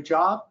to do a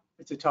job.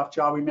 It's a tough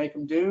job we make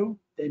them do.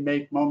 They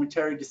make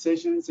momentary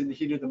decisions in the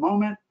heat of the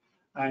moment.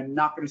 I'm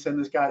not going to send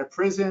this guy to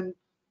prison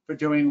for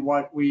doing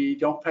what we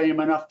don't pay him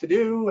enough to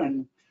do.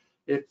 And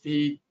if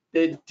he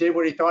did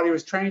what he thought he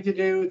was trained to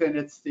do, then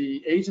it's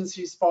the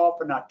agency's fault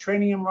for not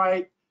training him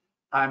right.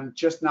 I'm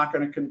just not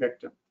going to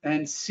convict him.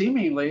 And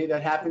seemingly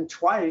that happened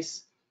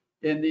twice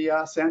in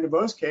the Sam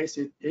DuBose case.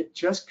 It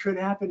just could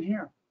happen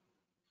here.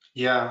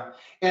 Yeah,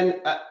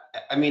 and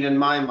I mean, in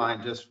my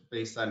mind, just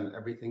based on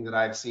everything that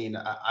I've seen,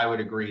 I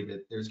would agree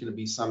that there's going to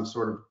be some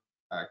sort of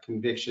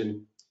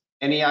conviction.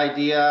 Any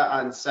idea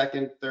on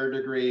second, third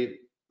degree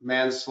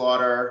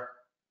manslaughter?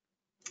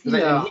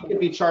 Yeah. And he could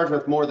be charged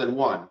with more than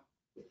one.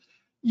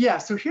 Yeah,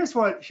 so here's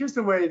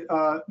the way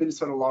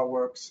Minnesota law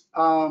works.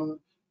 The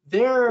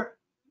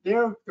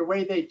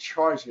way they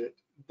charge it,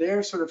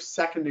 their sort of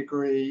second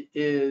degree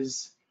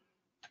is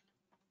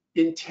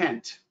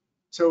intent.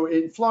 So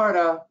in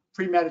Florida,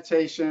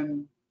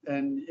 premeditation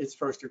and it's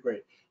first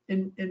degree.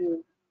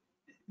 In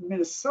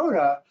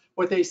Minnesota,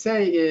 what they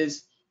say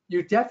is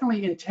you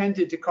definitely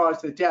intended to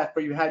cause the death,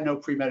 but you had no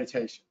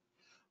premeditation.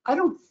 I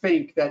don't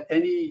think that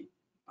any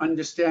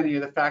understanding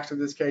of the facts of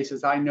this case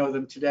as I know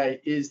them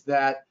today is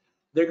that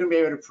they're going to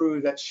be able to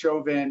prove that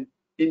Chauvin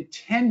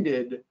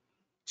intended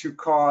to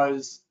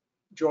cause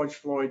George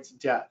Floyd's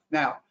death.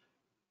 Now,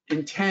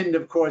 intend,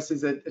 of course,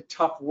 is a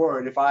tough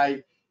word. If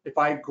I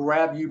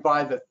grab you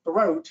by the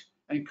throat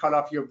and cut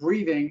off your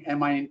breathing,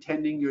 am I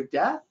intending your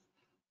death?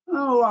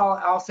 Oh,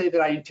 I'll say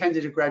that I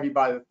intended to grab you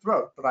by the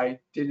throat, but I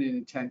didn't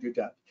intend your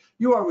death.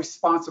 You are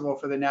responsible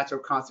for the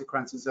natural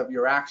consequences of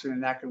your action,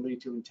 and that can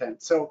lead to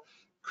intent. So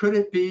could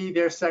it be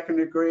their second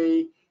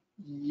degree?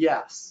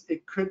 Yes,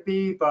 it could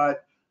be,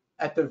 but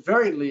at the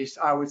very least,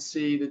 I would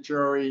see the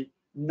jury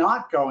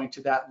not going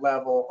to that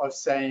level of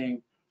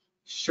saying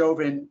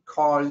Chauvin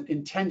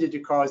intended to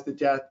cause the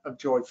death of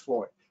George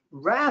Floyd.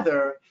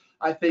 Rather,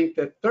 I think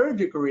the third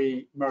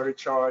degree murder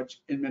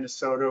charge in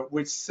Minnesota,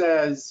 which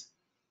says,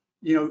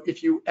 you know,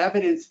 if you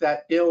evidence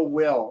that ill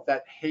will,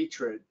 that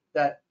hatred,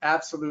 that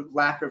absolute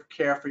lack of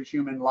care for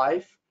human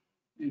life,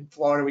 in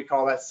Florida we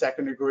call that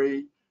second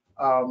degree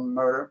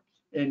murder,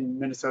 in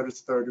Minnesota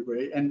it's third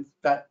degree, and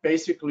that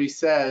basically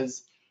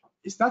says,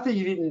 it's not that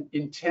you didn't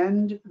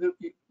intend,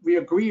 we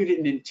agree you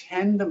didn't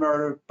intend the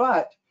murder,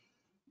 but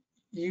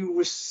you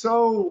were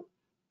so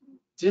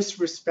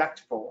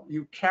disrespectful,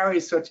 you carry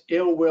such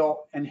ill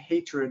will and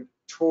hatred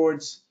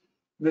towards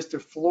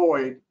Mr.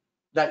 Floyd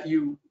that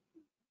you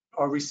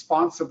are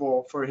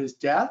responsible for his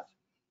death,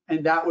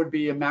 and that would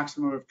be a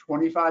maximum of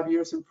 25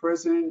 years in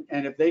prison.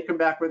 And if they come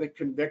back with a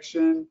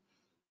conviction,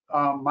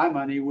 my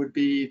money would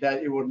be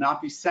that it would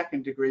not be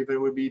second degree, but it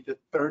would be the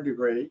third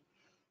degree.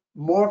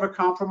 More of a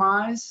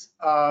compromise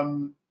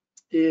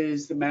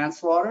is the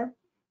manslaughter,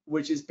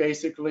 which is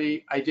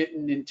basically, I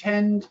didn't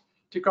intend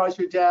to cause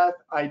your death.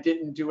 I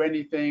didn't do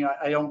anything.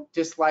 I don't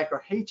dislike or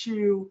hate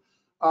you.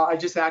 I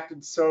just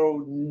acted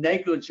so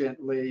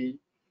negligently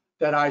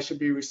that I should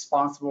be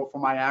responsible for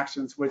my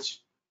actions, which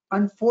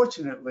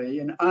unfortunately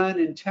and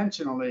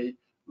unintentionally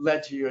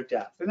led to your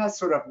death. And that's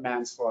sort of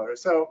manslaughter.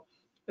 So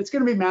it's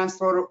going to be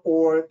manslaughter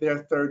or their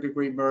third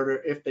degree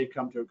murder if they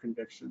come to a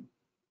conviction.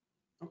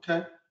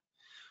 Okay.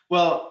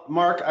 Well,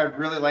 Mark, I'd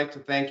really like to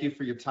thank you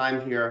for your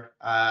time here.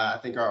 I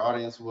think our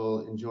audience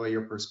will enjoy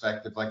your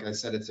perspective. Like I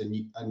said, it's a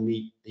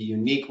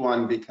unique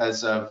one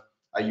because of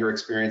your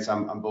experience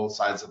on both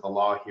sides of the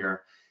law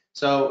here.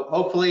 So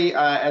hopefully,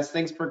 as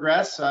things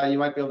progress, you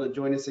might be able to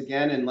join us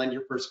again and lend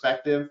your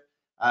perspective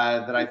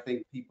that I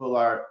think a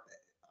lot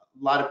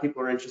of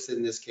people are interested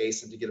in this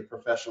case, and to get a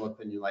professional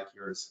opinion like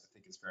yours, I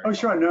think is very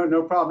helpful. Sure,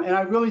 no problem. And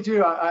I really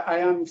do, I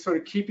am sort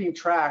of keeping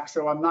track,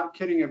 so I'm not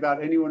kidding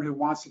about anyone who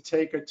wants to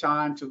take a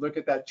time to look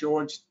at that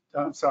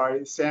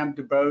Sam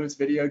DuBose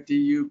video,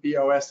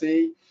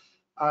 D-U-B-O-S-E.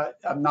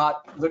 I'm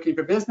not looking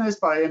for business,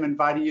 but I am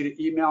inviting you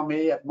to email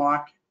me at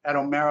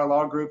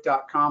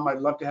mark@omeralawgroup.com. I'd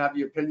love to have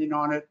your opinion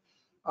on it.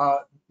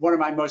 One of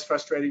my most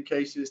frustrating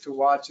cases to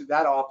watch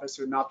that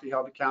officer not be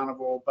held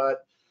accountable,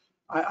 but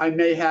I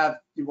may have,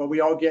 well,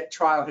 we all get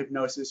trial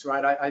hypnosis,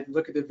 right? I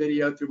look at the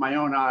video through my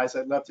own eyes.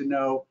 I'd love to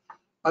know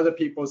other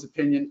people's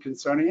opinion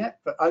concerning it.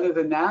 But other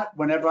than that,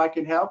 whenever I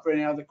can help or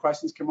any other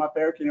questions come up,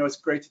 Eric, you know, it's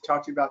great to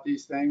talk to you about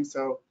these things.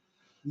 So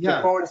yeah,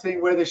 look forward to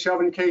seeing where the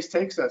Chauvin case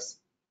takes us.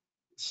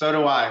 So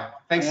do I.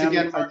 Thanks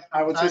again, Mark.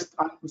 I'm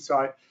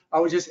sorry. I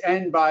would just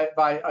end by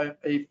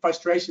a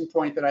frustration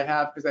point that I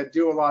have, because I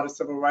do a lot of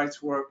civil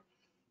rights work.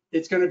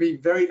 It's going to be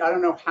I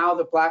don't know how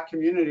the Black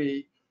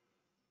community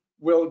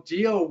will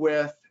deal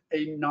with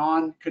a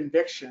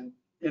non-conviction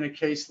in a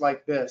case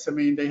like this. I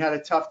mean, they had a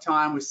tough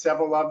time with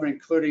several of them,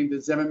 including the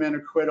Zimmerman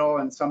acquittal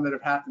and some that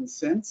have happened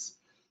since.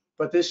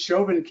 But this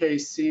Chauvin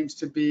case seems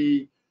to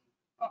be,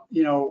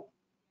 you know,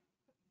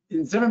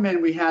 in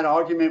Zimmerman, we had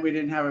argument, we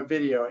didn't have a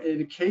video. In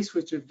a case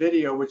with a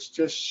video, which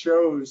just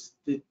shows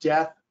the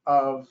death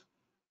of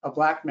a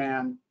black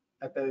man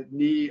at the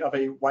knee of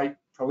a white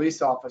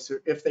police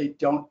officer, if they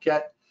don't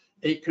get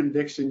a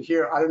conviction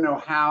here, I don't know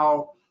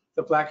how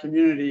the black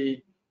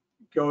community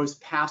goes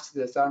past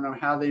this. I don't know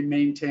how they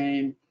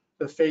maintain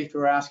the faith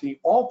we're asking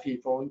all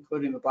people,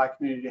 including the black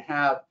community, to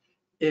have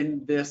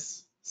in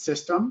this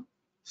system,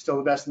 still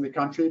the best in the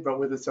country, but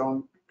with its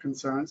own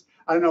concerns.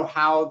 I don't know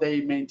how they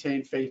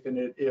maintain faith in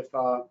it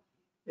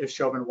if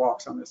Chauvin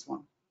walks on this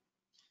one.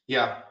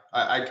 Yeah,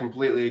 I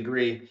completely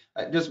agree.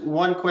 Just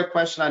one quick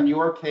question on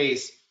your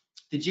case.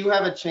 Did you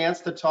have a chance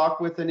to talk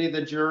with any of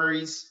the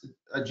jurors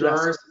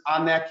Yes.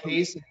 on that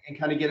case and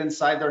kind of get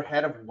inside their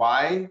head of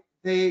why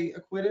they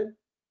acquitted?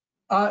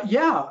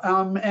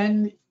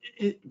 And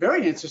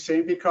very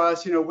interesting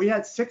because, we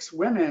had 6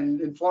 women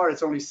in Florida.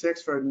 It's only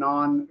 6 for a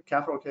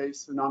non-capital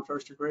case, a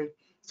non-first degree.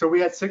 So we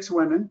had 6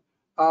 women.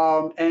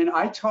 And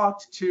I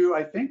talked to,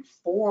 I think,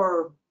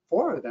 four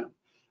of them.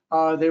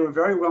 They were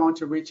very willing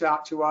to reach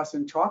out to us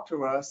and talk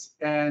to us.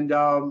 And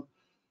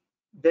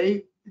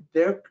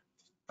their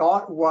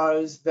thought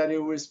was that it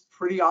was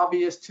pretty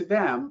obvious to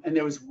them. And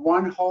there was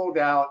one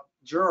holdout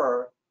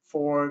juror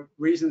for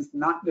reasons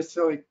not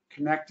necessarily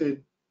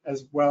connected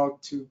as well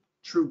to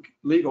true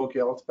legal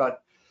guilt,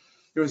 but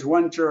there was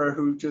one juror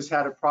who just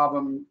had a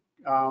problem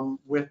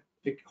with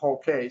the whole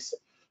case.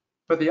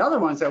 But the other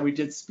ones that we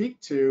did speak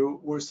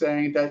to were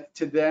saying that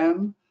to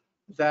them,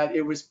 that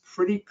it was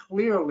pretty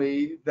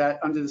clearly that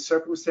under the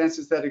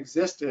circumstances that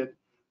existed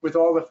with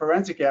all the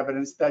forensic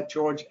evidence that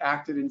George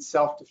acted in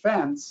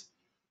self-defense,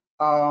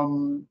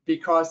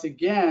 because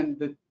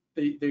again,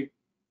 the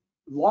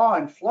law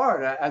in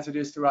Florida, as it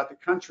is throughout the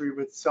country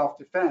with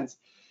self-defense,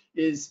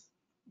 is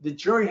the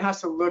jury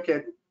has to look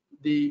at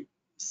the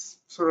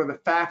sort of the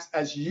facts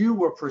as you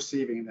were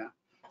perceiving them.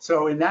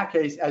 So in that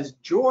case, as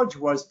George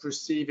was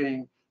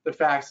perceiving the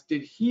facts,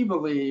 did he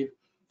believe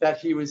that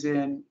he was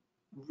in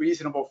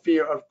reasonable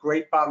fear of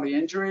great bodily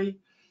injury?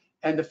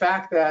 And the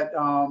fact that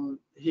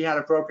he had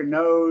a broken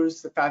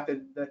nose, the fact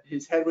that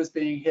his head was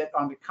being hit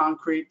on the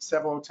concrete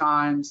several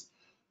times,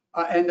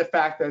 and the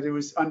fact that it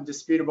was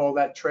undisputable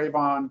that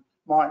Trayvon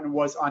Martin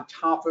was on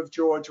top of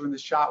George when the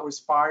shot was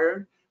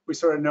fired. We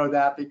sort of know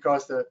that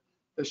because the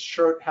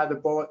shirt had the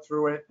bullet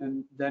through it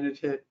and then it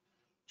hit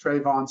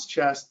Trayvon's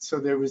chest. So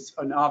there was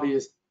an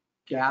obvious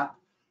gap.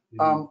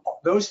 Mm-hmm.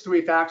 Those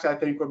 3 facts, I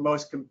think, were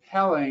most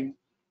compelling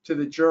to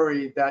the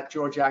jury that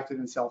George acted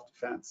in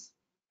self-defense.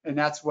 And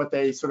that's what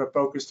they sort of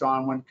focused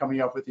on when coming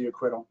up with the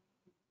acquittal.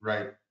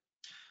 Right.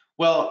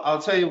 Well,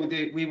 I'll tell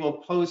you, we will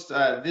post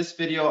this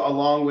video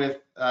along with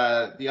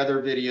the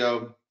other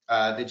video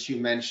that you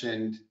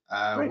mentioned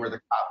where the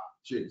cop,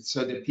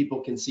 so that people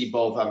can see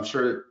both. I'm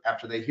sure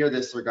after they hear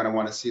this, they're going to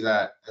want to see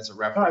that as a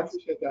reference. Oh, I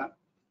appreciate that.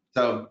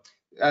 So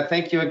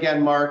thank you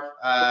again, Mark.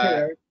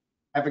 Okay,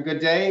 have a good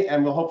day,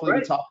 and we'll hopefully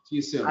be talking to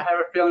you soon. I have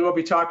a feeling we'll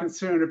be talking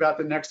soon about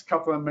the next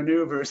couple of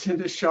maneuvers in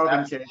the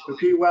Chauvin case. So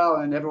be well,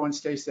 and everyone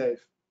stay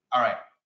safe. All right.